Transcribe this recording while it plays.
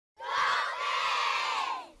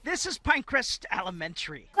This is Pinecrest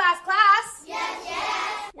Elementary. Class.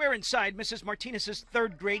 Yes. We're inside Mrs. Martinez's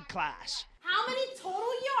third grade class. How many total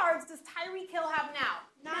yards does Tyreek Hill have now?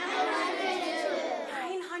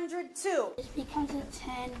 902. It becomes a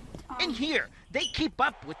 10. In here, they keep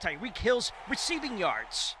up with Tyreek Hill's receiving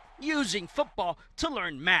yards, using football to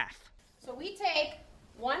learn math. So we take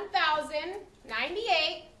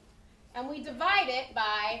 1,098 and we divide it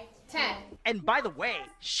by 10. And by the way,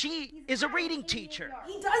 she is a reading teacher.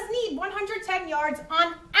 He does need 110 yards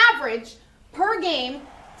on average per game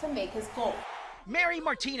to make his goal. Mary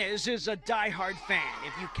Martinez is a diehard fan,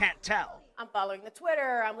 if you can't tell. I'm following the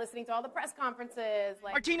Twitter, I'm listening to all the press conferences.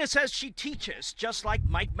 Martinez says she teaches just like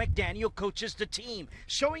Mike McDaniel coaches the team,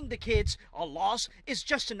 showing the kids a loss is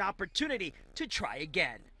just an opportunity to try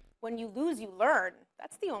again. When you lose, you learn.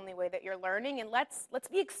 That's the only way that you're learning, and let's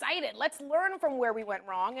be excited. Let's learn from where we went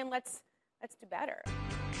wrong, and let's do better.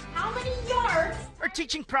 How many yards? Her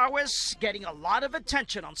teaching prowess getting a lot of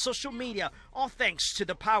attention on social media, all thanks to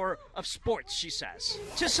the power of sports, she says.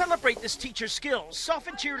 To celebrate this teacher's skills,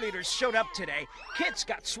 Dolphin cheerleaders showed up today. Kids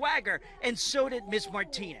got swagger, and so did Ms.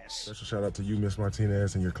 Martinez. Special shout out to you, Ms.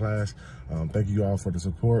 Martinez, and your class. Thank you all for the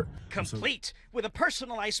support. Complete with a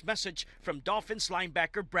personalized message from Dolphins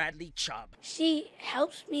linebacker Bradley Chubb. She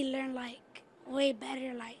helps me learn, way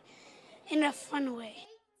better, in a fun way.